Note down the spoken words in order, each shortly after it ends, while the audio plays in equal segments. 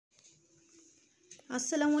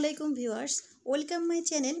আসসালামু আলাইকুম viewers, welcome my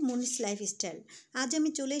channel Moni's lifestyle. আজ আমি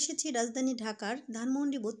চলে এসেছি রাজধানী ঢাকার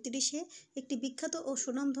ধানমন্ডি 32-এ একটি বিখ্যাত ও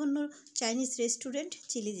সুনামধন্য চাইনিজ রেস্টুরেন্ট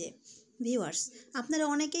চিলিজে। ভিউয়ার্স, আপনারা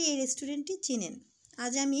অনেকেই এই রেস্টুরেন্টটি চিনেন।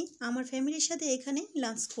 আজ আমি আমার ফ্যামিলির সাথে এখানে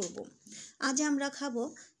লাঞ্চ করব। আজ আমরা খাবো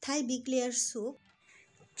থাই big layer soup,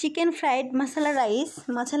 chicken fried মশলা রাইস,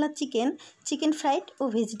 মশলা চিকেন, চিকেন ফ্রাইড ও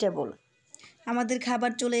ভেজিটেবল। আমাদের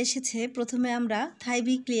খাবার চলে এসেছে। প্রথমে আমরা থাই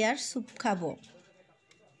বিগ লেয়ার স্যুপ খাবো।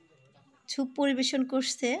 স্যুপ পরিবেশন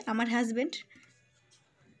করছে আমার হাজবেন্ড।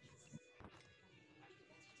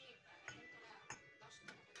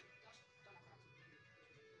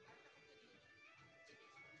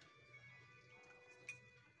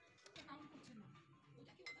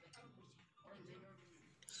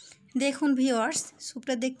 দেখুন ভিউয়ার্স,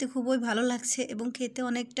 স্যুপটা দেখতে খুবই ভালো লাগছে এবং খেতে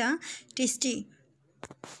অনেকটা টেস্টি।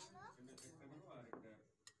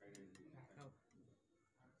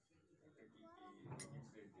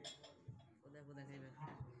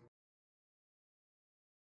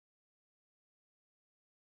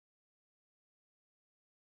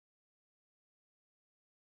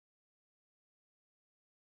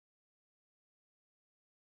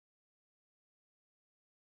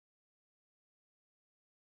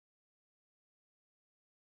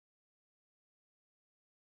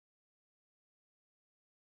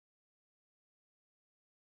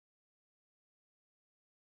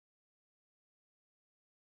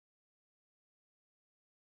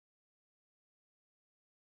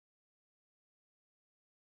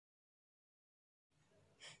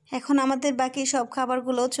 এখন আমাদের বাকি সব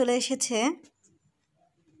খাবারগুলো চলে এসেছে।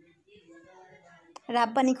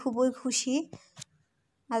 রাব্বানি খুবই খুশি।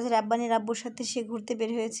 আজ রাব্বানির আব্বুর সাথে সে ঘুরতে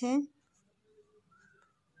বের হয়েছে।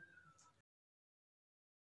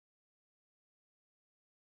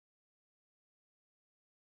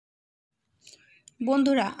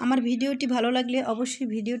 বন্ধুরা, আমার ভিডিওটি ভালো লাগলে অবশ্যই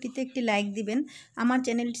ভিডিওটিতে একটি লাইক দিবেন। আমার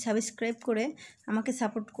চ্যানেলটি সাবস্ক্রাইব করে আমাকে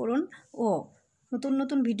সাপোর্ট করুন ও নতুন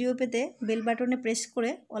নতুন ভিডিও পেতে বেল বাটনে প্রেস করে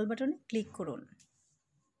অল বাটনে ক্লিক করুন।